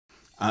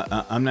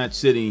I'm not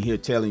sitting here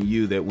telling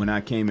you that when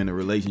I came in a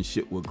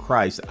relationship with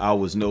Christ, I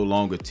was no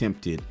longer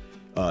tempted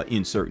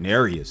in certain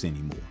areas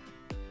anymore.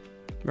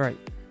 Right.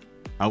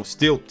 I was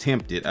still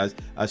tempted.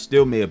 I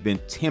still may have been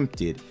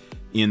tempted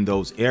in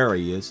those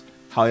areas.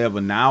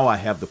 However, now I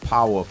have the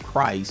power of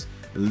Christ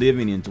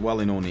living and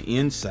dwelling on the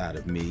inside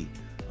of me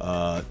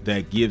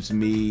that gives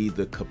me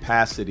the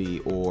capacity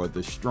or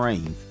the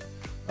strength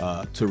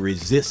to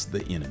resist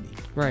the enemy.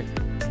 Right.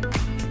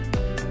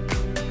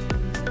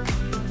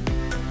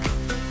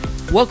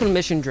 Welcome to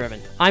Mission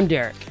Driven. I'm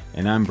Derek.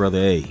 And I'm Brother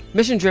A.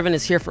 Mission Driven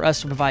is here for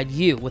us to provide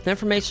you with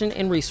information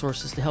and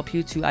resources to help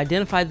you to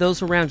identify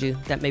those around you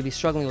that may be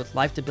struggling with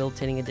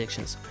life-debilitating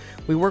addictions.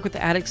 We work with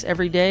addicts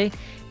every day,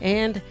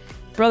 and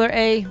Brother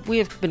A, we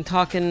have been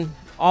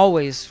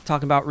always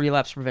talking about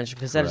relapse prevention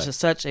because that is just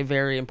such a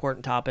very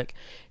important topic.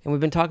 And we've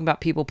been talking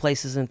about people,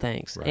 places, and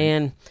things. Right.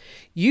 And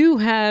you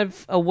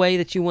have a way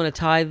that you want to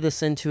tie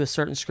this into a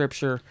certain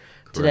scripture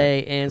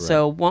today. And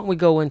so why don't we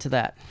go into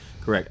that?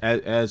 Correct.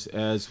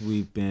 As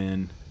we've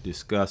been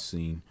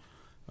discussing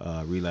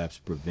relapse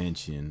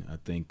prevention, I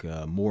think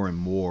more and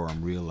more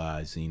I'm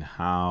realizing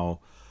how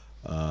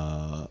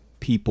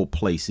people,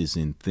 places,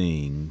 and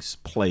things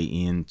play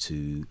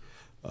into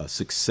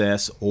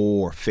success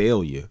or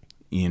failure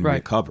in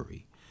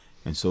recovery.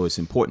 And so it's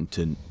important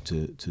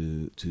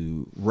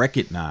to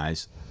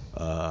recognize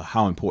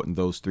how important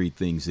those three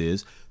things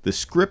is. The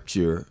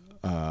scripture,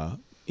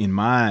 in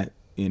my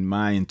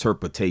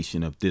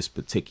interpretation of this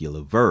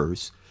particular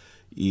verse,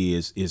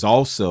 is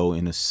also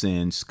in a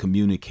sense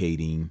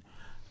communicating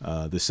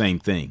the same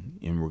thing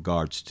in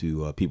regards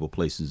to people,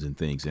 places, and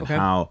things, and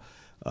how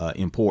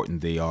important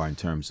they are in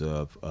terms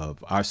of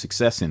our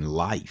success in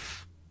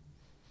life.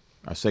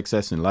 Our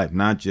success in life,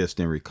 not just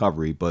in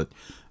recovery, but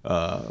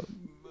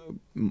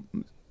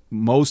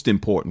most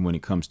important when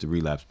it comes to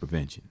relapse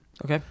prevention.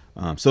 Okay.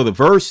 So the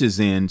verse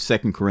is in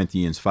 2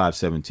 Corinthians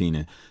 5:17.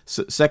 And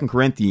 2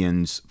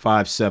 Corinthians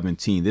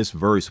 5:17, this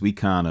verse we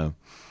kind of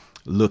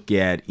look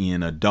at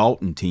in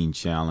Adult and Teen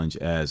Challenge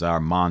as our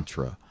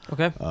mantra.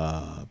 Okay.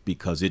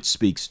 Because it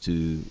speaks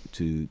to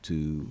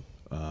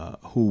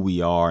who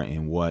we are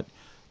and what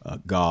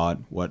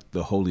what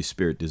the Holy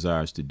Spirit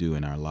desires to do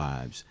in our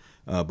lives.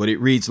 But it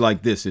reads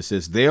like this. It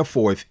says,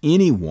 "Therefore, if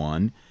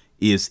anyone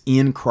is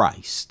in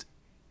Christ,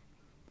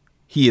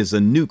 he is a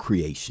new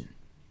creation.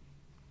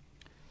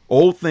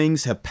 Old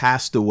things have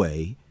passed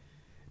away.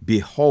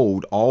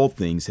 Behold, all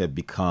things have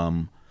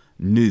become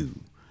new."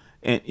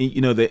 And, you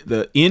know,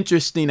 the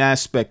interesting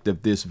aspect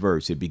of this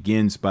verse, it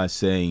begins by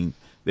saying,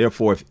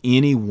 therefore, if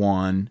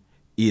anyone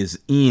is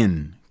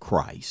in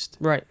Christ.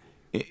 Right.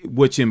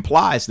 Which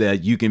implies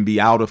that you can be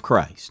out of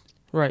Christ.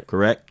 Right.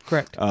 Correct?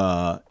 Correct.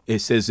 It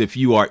says if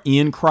you are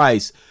in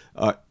Christ,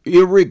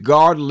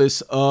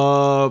 irregardless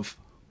of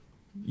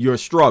your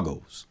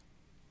struggles,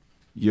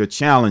 your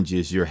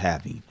challenges you're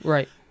having.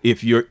 Right.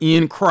 If you're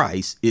in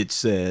Christ, it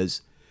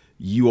says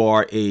you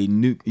are a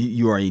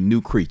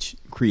new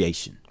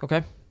creation.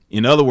 Okay.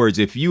 In other words,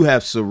 if you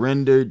have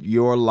surrendered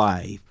your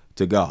life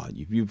to God,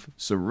 if you've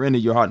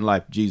surrendered your heart and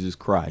life to Jesus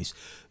Christ,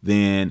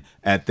 then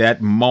at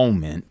that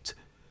moment,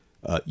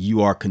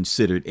 you are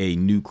considered a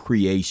new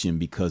creation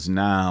because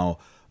now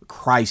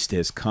Christ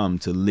has come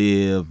to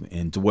live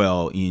and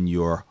dwell in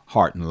your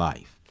heart and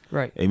life.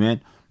 Right. Amen.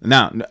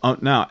 Now,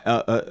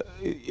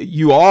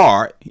 you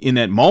are in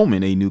that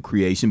moment a new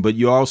creation, but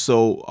you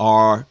also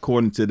are,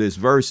 according to this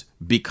verse,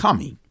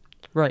 becoming.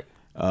 Right.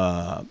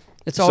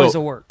 It's always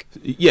a work.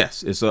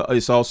 Yes,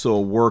 it's also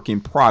a work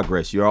in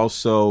progress. You're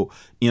also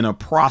in a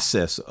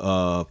process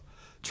of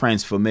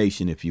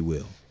transformation, if you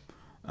will.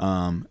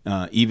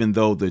 Even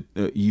though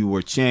you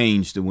were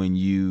changed when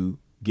you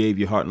gave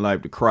your heart and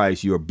life to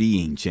Christ, you're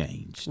being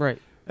changed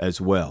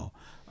as well.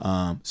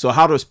 So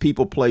how does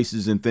people,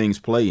 places, and things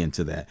play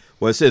into that?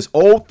 Well, it says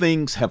old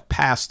things have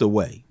passed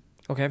away.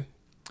 Okay.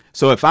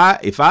 So if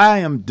I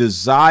am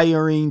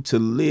desiring to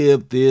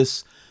live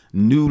this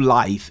new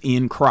life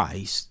in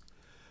Christ,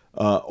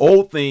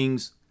 old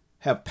things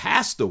have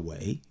passed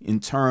away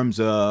in terms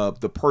of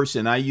the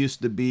person I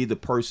used to be, the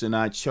person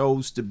I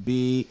chose to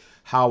be,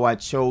 how I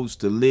chose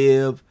to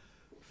live,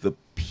 the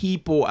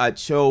people I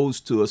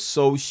chose to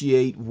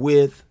associate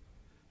with,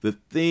 the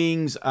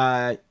things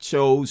I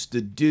chose to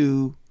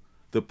do,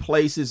 the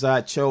places I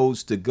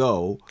chose to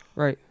go.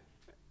 Right.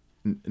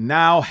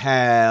 Now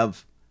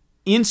have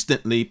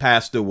instantly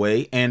passed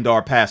away and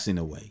are passing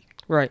away.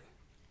 Right.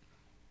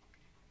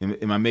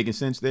 Am I making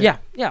sense there? Yeah,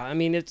 yeah. I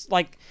mean, it's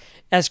like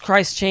as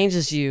Christ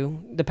changes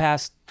you, the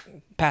past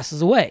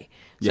passes away.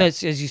 So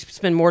as you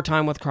spend more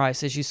time with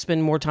Christ, as you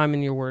spend more time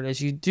in your Word, as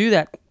you do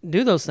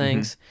those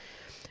things,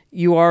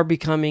 you are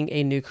becoming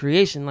a new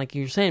creation, like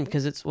you're saying.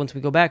 Because it's once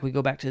we go back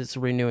to this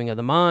renewing of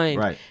the mind.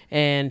 Right.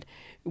 And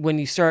when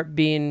you start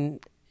being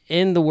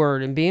in the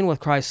Word and being with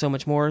Christ so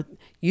much more,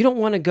 you don't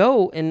want to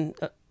go and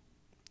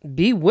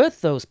be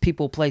with those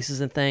people, places,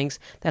 and things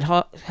that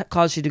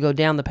caused you to go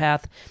down the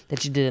path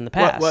that you did in the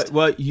past.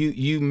 Well,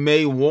 you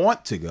may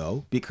want to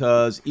go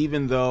because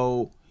even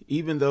though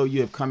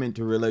you have come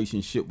into a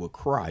relationship with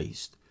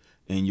Christ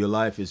and your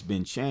life has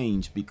been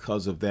changed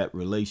because of that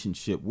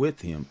relationship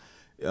with him,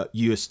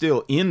 you're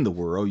still in the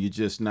world, you're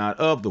just not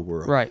of the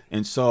world. Right.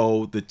 And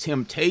so the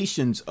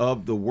temptations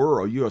of the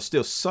world, you are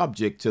still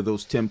subject to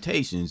those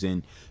temptations,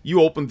 and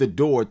you open the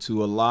door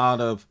to a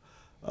lot of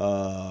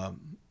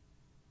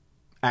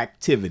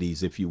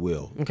activities, if you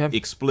will,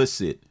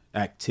 explicit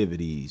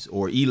activities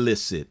or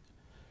illicit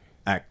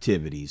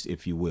activities,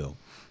 if you will,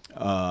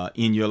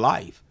 in your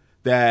life,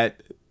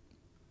 that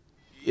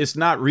it's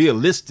not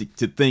realistic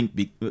to think,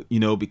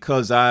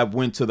 because I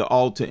went to the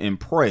altar and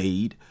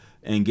prayed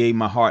and gave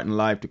my heart and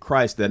life to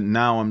Christ, that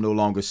now I'm no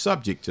longer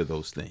subject to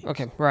those things.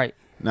 Okay, right.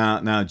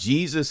 Now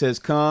Jesus has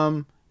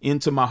come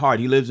into my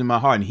heart. He lives in my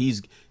heart,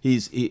 and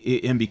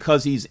and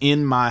because he's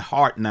in my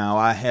heart now,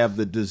 I have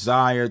the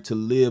desire to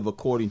live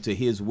according to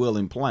his will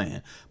and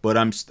plan. But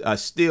I'm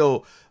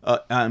still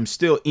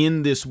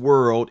in this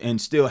world and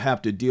still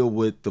have to deal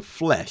with the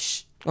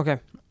flesh. Okay.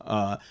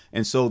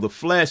 And so the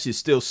flesh is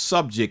still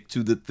subject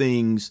to the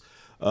things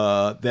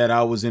that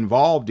I was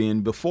involved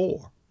in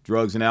before.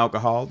 Drugs and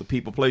alcohol, the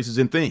people, places,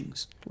 and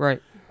things.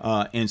 Right.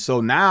 And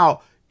so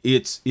now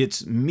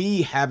it's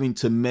me having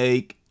to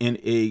make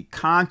a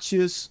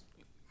conscious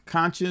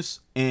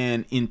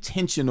and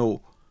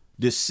intentional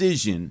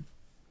decision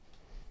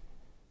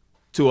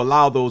to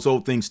allow those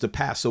old things to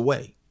pass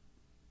away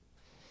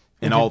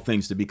and all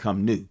things to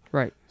become new.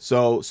 Right.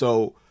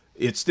 So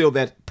it's still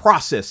that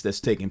process that's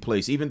taking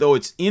place, even though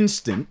it's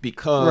instant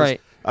because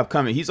I've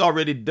come in. He's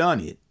already done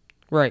it.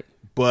 Right.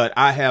 But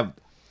I have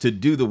to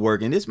do the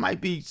work, and this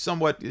might be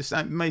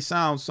it may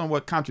sound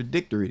somewhat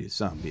contradictory to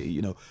some,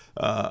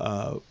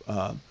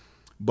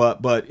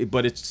 but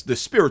it's the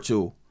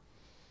spiritual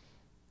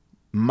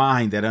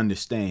mind that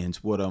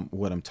understands what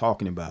I'm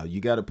talking about.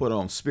 You got to put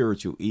on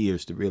spiritual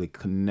ears to really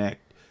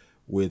connect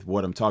with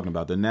what I'm talking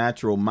about. The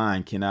natural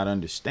mind cannot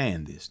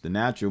understand this. The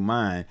natural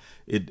mind,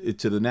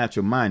 to the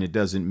natural mind, it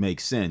doesn't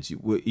make sense.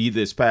 Either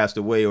it's passed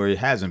away or it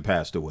hasn't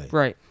passed away.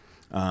 Right.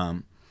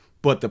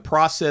 But the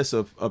process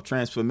of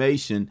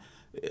transformation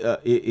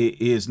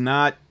is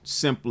not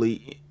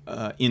simply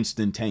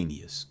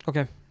instantaneous.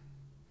 Okay.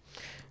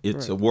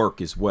 It's a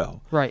work as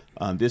well. Right.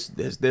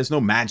 There's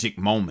no magic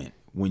moment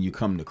when you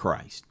come to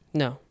Christ.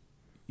 No.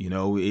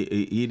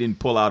 He didn't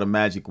pull out a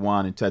magic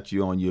wand and touch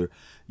you on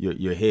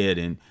your head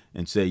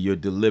and say you're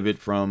delivered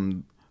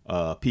from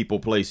people,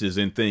 places,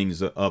 and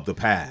things of the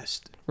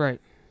past. Right.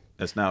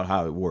 That's not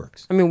how it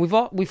works. I mean,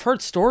 we've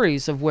heard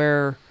stories of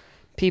where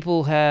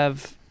people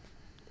have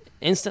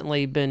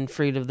instantly been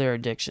freed of their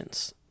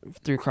addictions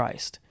through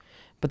Christ,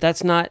 but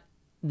that's not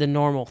the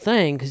normal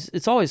thing, because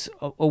it's always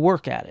a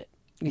work at it.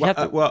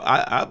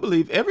 I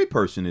believe every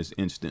person is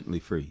instantly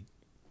free.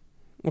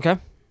 Okay.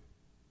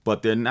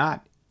 But they're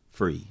not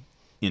free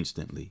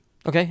instantly.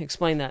 Okay,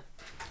 explain that.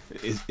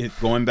 It's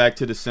going back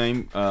to the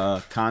same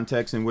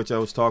context in which I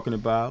was talking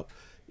about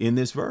in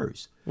this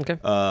verse. Okay.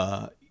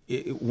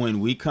 When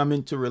we come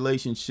into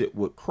relationship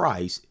with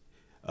Christ,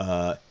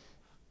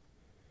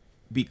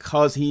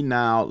 because he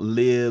now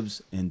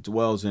lives and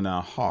dwells in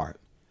our heart,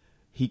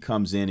 he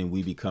comes in and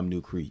we become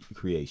new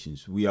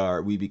creations.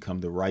 We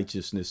become the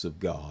righteousness of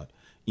God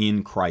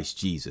in Christ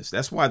Jesus.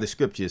 That's why the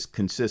scripture is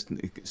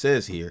consistent. It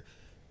says here,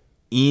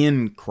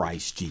 in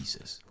Christ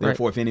Jesus.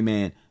 Therefore, if any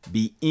man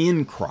be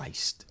in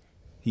Christ,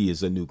 he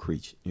is a new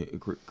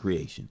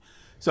creation.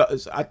 So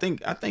I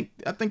think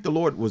the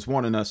Lord was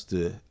wanting us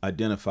to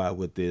identify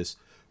with this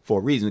for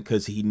a reason,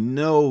 because he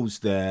knows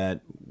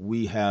that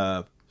we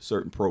have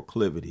certain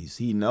proclivities.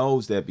 He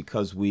knows that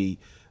because we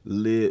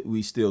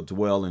still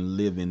dwell and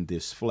live in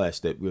this flesh,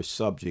 that we're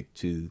subject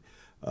to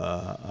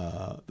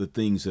the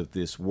things of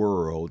this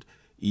world,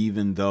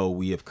 even though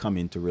we have come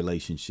into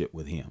relationship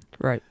with him.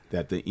 Right.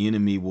 That the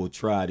enemy will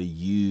try to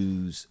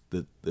use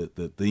the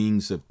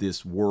things of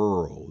this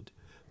world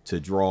to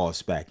draw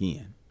us back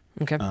in.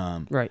 Okay.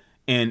 Right.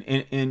 And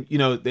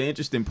the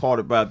interesting part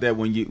about that,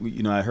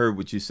 when I heard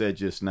what you said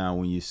just now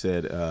when you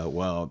said,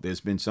 well,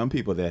 there's been some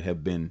people that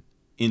have been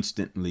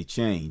instantly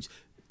changed.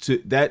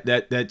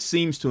 That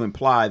seems to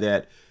imply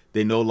that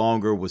they no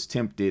longer was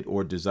tempted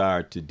or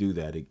desired to do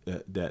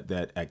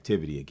that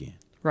activity again.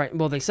 Right.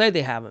 Well, they say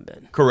they haven't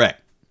been.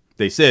 Correct.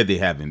 They said they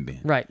haven't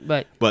been. Right.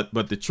 But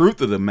the truth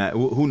of the matter,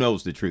 who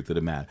knows the truth of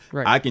the matter?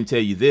 Right. I can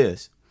tell you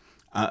this.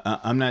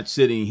 I'm not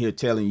sitting here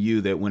telling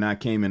you that when I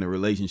came in a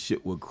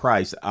relationship with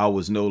Christ, I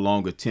was no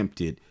longer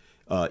tempted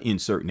in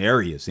certain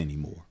areas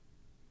anymore.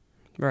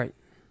 Right.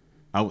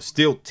 I was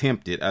still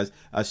tempted.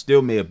 I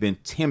still may have been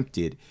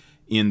tempted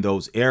in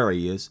those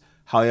areas.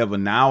 However,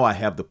 now I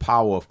have the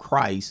power of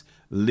Christ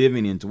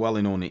living and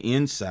dwelling on the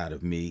inside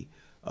of me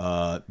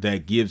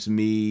that gives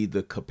me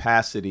the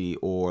capacity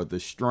or the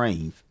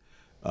strength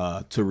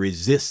to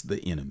resist the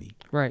enemy.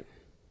 Right.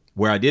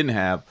 Where I didn't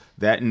have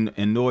that,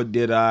 and nor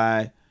did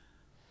I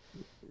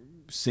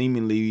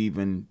seemingly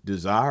even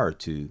desire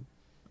to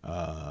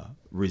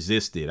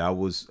resist it. I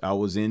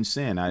was in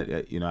sin.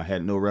 I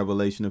had no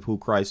revelation of who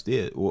Christ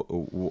is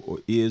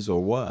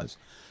or was,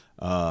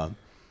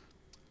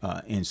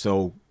 and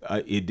so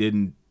it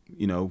didn't.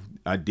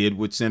 I did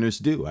what sinners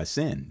do. I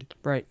sinned.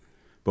 Right.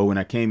 But when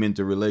I came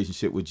into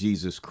relationship with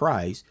Jesus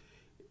Christ,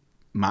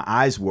 my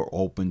eyes were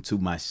open to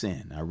my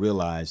sin. I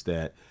realized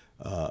that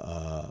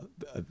that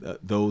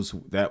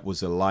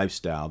was a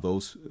lifestyle,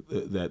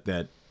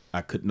 that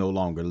I could no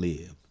longer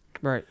live.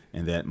 Right.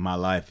 And that my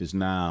life is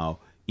now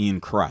in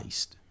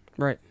Christ.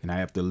 Right. And I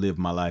have to live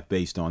my life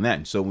based on that.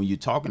 And so when you're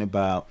talking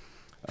about,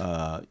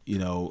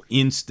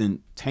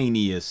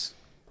 instantaneous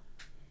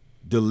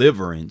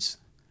deliverance,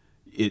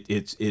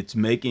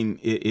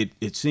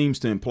 it seems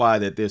to imply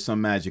that there's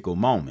some magical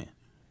moment.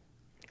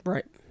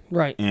 Right.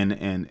 Right.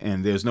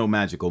 And there's no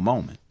magical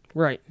moment.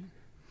 Right.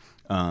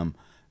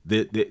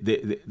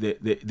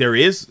 There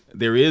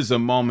is a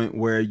moment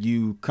where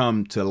you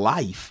come to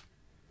life,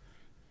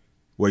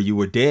 where you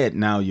were dead,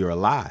 now you're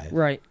alive.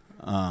 Right.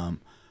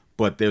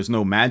 But there's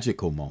no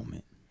magical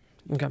moment.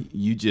 Okay.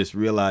 You just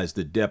realize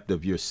the depth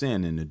of your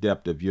sin and the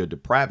depth of your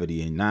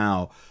depravity, and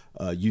now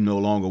you no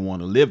longer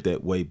want to live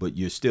that way, but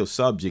you're still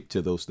subject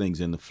to those things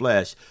in the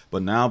flesh.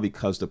 But now,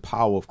 because the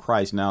power of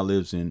Christ now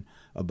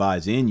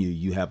abides in you,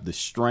 you have the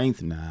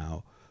strength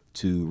now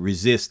to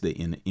resist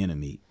the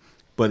enemy.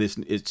 But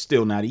it's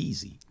still not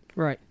easy.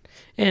 Right.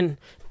 And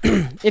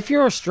if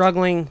you're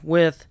struggling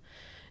with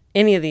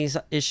any of these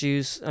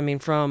issues,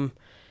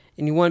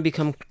 and you want to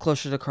become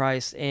closer to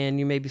Christ, and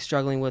you may be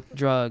struggling with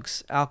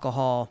drugs,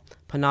 alcohol,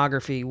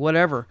 pornography,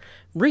 whatever,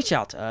 reach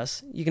out to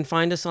us. You can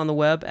find us on the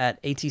web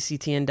at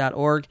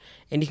atctn.org,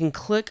 and you can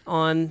click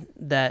on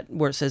that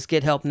where it says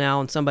Get Help Now,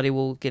 and somebody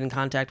will get in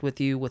contact with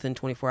you within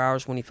 24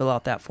 hours when you fill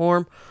out that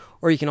form.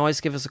 Or you can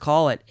always give us a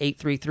call at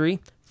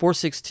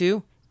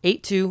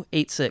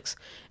 833-462-8286.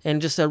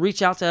 And just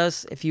reach out to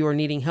us if you are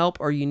needing help,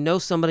 or you know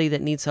somebody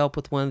that needs help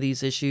with one of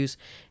these issues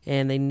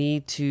and they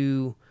need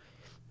to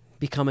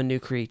become a new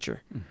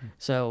creature. Mm-hmm.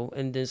 So,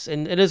 and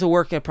it is a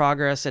work in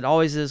progress. It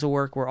always is a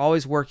work. We're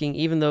always working.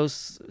 Even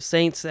those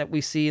saints that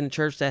we see in the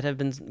church that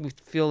we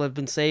feel have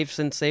been saved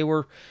since they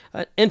were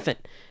an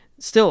infant,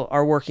 still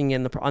are working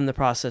on the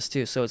process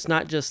too. So it's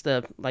not just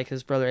like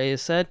his brother A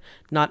has said,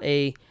 not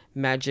a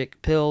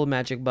magic pill,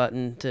 magic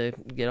button to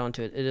get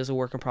onto it. It is a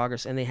work in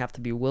progress, and they have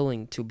to be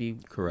willing to be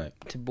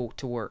correct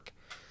to work.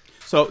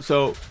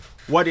 So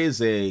what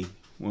is if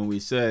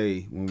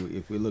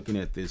we're looking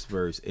at this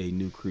verse, a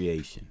new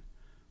creation?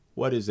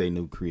 What is a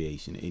new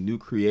creation? A new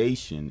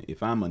creation,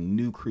 if I'm a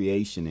new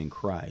creation in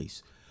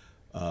Christ,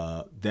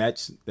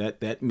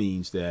 that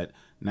means that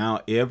now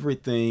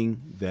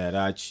everything that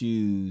I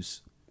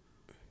choose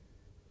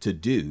to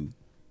do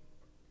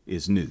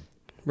is new.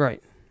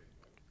 Right.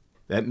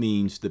 That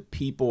means the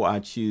people I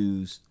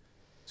choose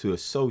to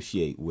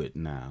associate with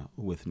now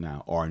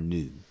are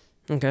new.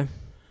 Okay.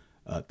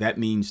 That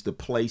means the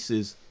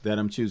places that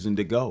I'm choosing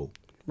to go,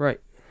 right,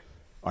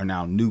 are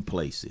now new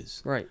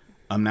places. Right.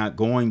 I'm not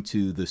going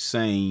to the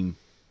same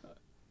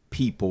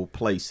people,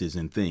 places,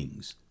 and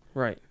things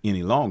right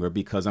any longer,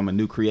 because I'm a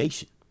new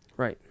creation.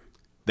 Right.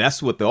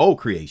 That's what the old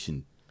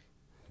creation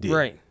did.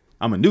 Right.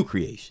 I'm a new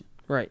creation.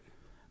 Right.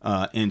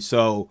 And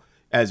so,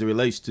 as it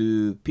relates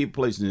to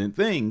people, places, and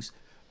things,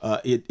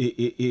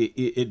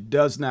 it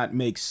does not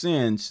make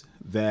sense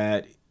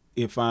that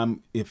if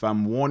I'm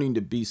wanting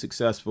to be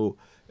successful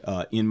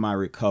in my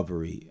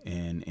recovery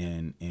and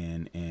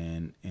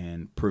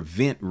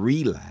prevent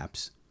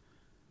relapse,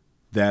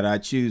 that I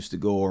choose to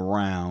go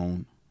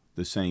around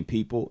the same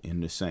people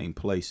in the same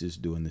places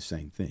doing the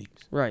same things.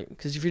 Right,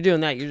 because if you're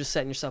doing that, you're just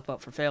setting yourself up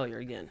for failure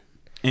again.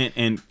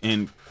 And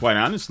quite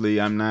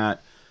honestly, I'm not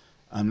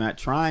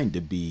trying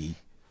to be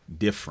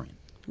different.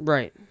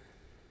 Right.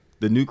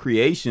 The new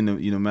creation,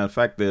 matter of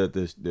fact,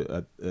 there's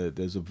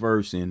a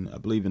verse I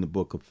believe in the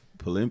book of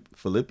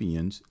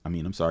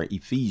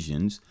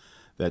Ephesians,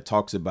 that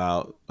talks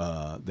about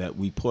that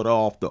we put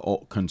off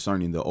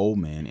concerning the old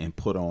man and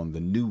put on the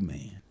new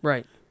man.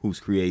 Right. Who's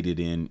created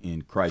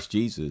in Christ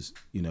Jesus,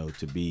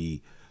 to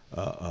be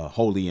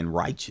holy and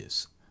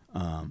righteous.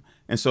 And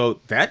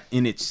so that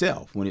in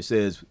itself, when it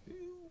says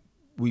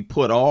we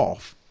put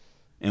off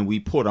and we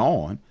put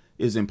on,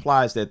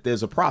 implies that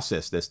there's a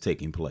process that's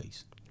taking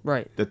place.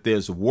 Right. That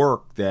there's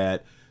work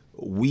that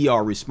we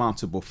are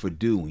responsible for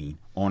doing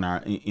on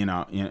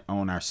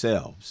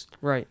ourselves.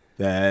 Right.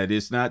 That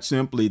it's not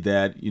simply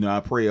that, I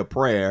pray a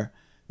prayer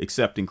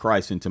accepting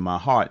Christ into my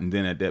heart, and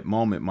then at that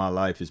moment my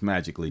life is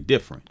magically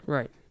different.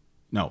 Right.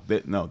 No,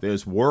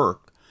 there's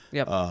work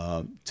yep.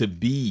 To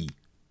be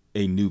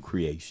a new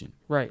creation.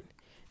 Right.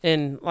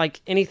 And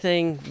like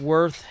anything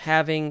worth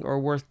having or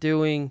worth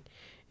doing,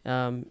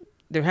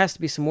 there has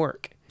to be some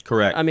work.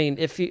 Correct. I mean,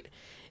 if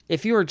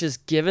you are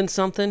just given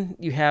something,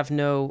 you have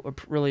no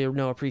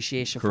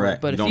appreciation Correct.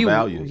 for it. But you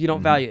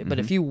don't value it. But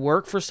if you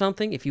work for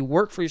something, if you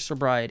work for your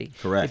sobriety,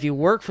 correct, if you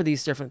work for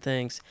these different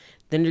things,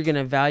 then you're going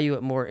to value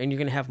it more, and you're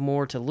going to have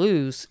more to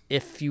lose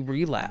if you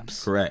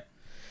relapse. Correct.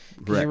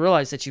 Because you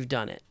realize that you've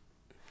done it,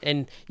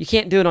 and you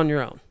can't do it on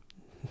your own.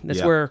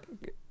 That's where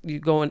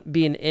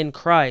being in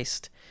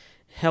Christ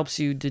helps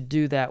you to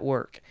do that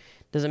work.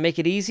 Does it make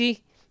it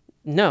easy?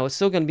 No, it's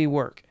still going to be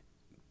work,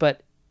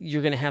 but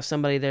you're going to have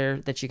somebody there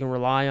that you can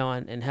rely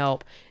on and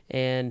help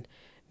and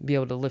be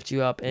able to lift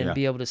you up and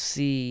be able to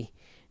see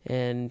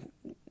and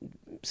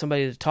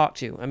somebody to talk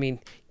to. I mean,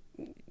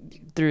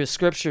 through His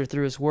Scripture,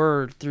 through His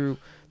Word, through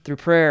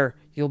prayer,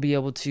 you'll be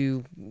able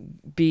to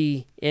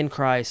be in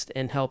Christ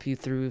and help you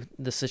through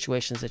the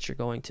situations that you're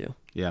going to.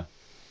 Yeah.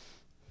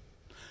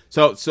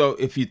 So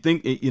if you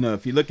think,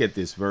 if you look at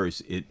this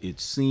verse, it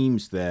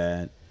seems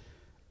that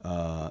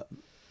the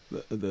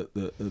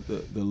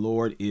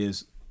Lord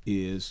is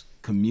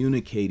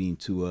communicating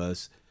to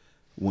us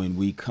when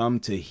we come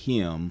to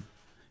Him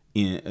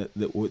in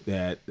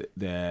that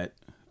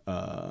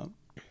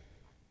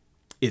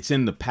it's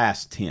in the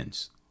past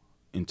tense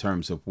in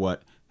terms of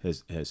what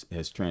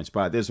has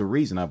transpired. There's a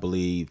reason I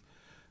believe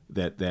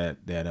that the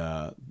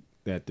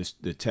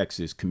text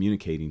is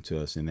communicating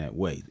to us in that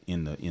way,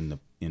 in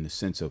the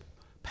sense of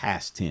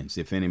past tense.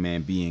 If any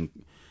man be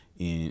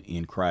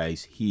in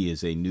Christ, he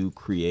is a new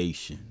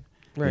creation.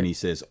 Right. And he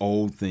says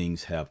old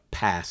things have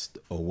passed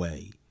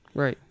away.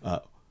 Right.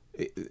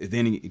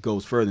 Then he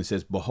goes further and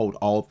says, "Behold,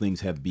 all things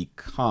have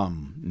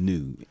become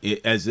new."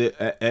 As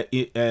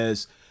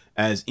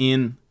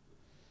in,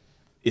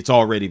 it's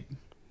already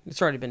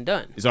been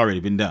done. It's already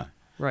been done.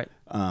 Right.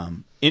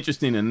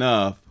 Interesting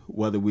enough,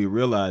 whether we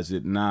realize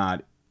it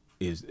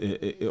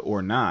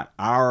or not,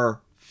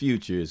 our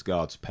future is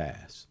God's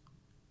past.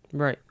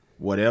 Right.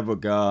 Whatever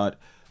God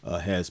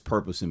has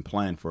purpose and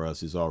plan for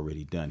us is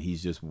already done.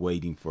 He's just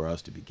waiting for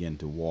us to begin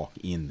to walk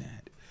in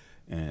that.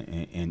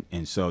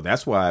 And so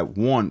that's why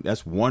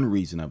that's one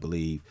reason I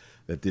believe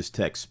that this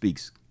text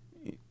speaks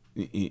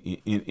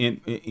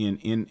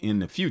in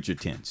the future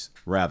tense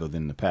rather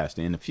than the past,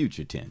 in the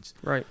future tense.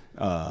 Right.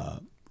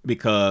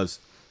 Because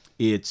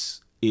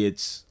it's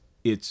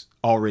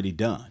already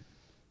done.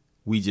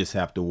 We just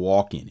have to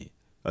walk in it.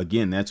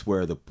 Again, that's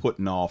where the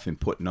putting off and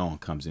putting on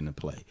comes into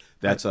play.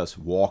 That's us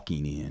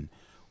walking in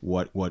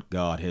what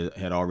God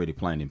had already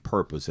planned and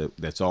purpose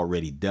that's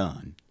already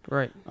done.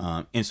 Right.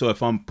 And so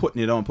if I'm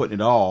putting it on, putting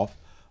it off,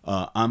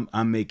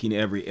 I'm making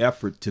every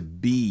effort to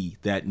be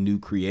that new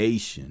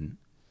creation,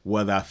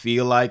 whether I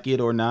feel like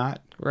it or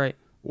not. Right.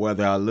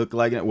 Whether I look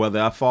like it,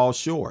 whether I fall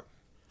short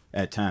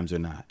at times or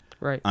not.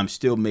 Right. I'm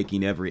still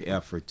making every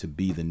effort to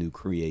be the new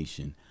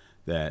creation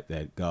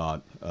that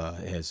God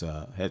has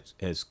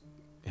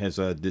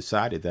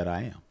decided that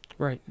I am.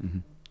 Right. Mm-hmm.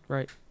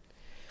 Right.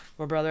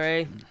 Well, Brother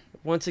A,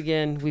 once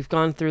again, we've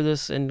gone through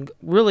this, and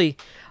really,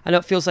 I know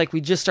it feels like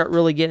we just start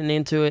really getting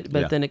into it,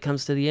 but then it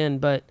comes to the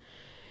end. But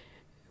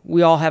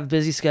we all have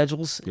busy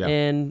schedules,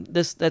 and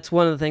that's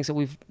one of the things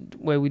that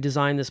way we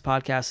designed this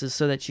podcast is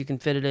so that you can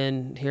fit it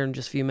in here in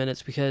just a few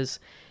minutes, because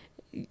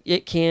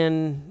it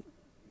can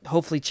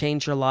hopefully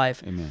change your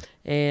life. Amen.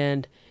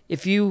 And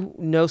if you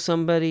know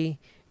somebody,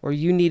 or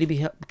you need to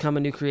become a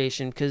new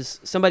creation, because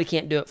somebody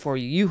can't do it for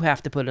you, you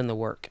have to put in the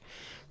work.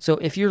 So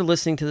if you're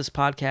listening to this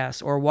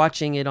podcast or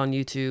watching it on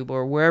YouTube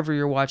or wherever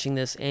you're watching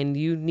this and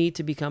you need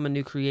to become a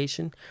new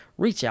creation,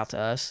 reach out to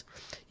us.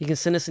 You can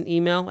send us an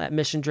email at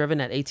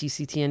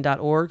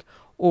missiondriven@atctn.org,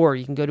 or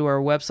you can go to our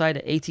website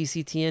at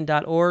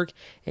atctn.org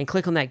and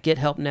click on that Get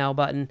Help Now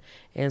button,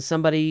 and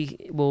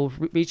somebody will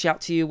reach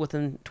out to you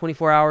within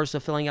 24 hours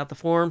of filling out the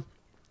form.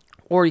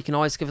 Or you can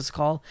always give us a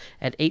call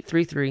at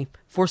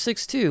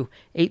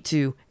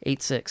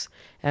 833-462-8286.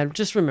 And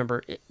just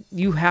remember,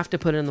 you have to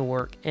put in the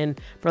work.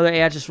 And Brother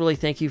A, I just really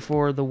thank you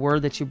for the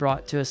word that you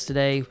brought to us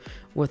today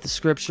with the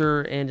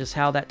scripture and just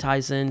how that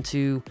ties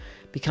into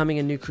becoming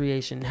a new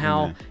creation,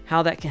 how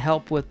that can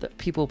help with the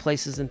people,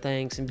 places, and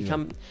things, and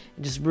become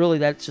just really,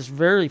 that's just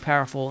very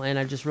powerful. And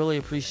I just really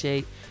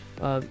appreciate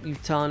you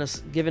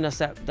giving us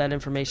that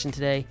information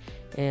today.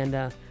 And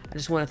I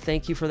just want to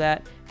thank you for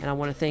that, and I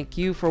want to thank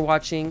you for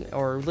watching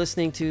or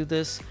listening to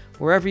this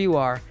wherever you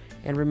are.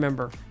 And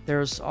remember,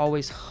 there's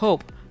always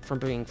hope from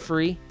being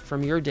free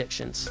from your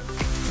addictions.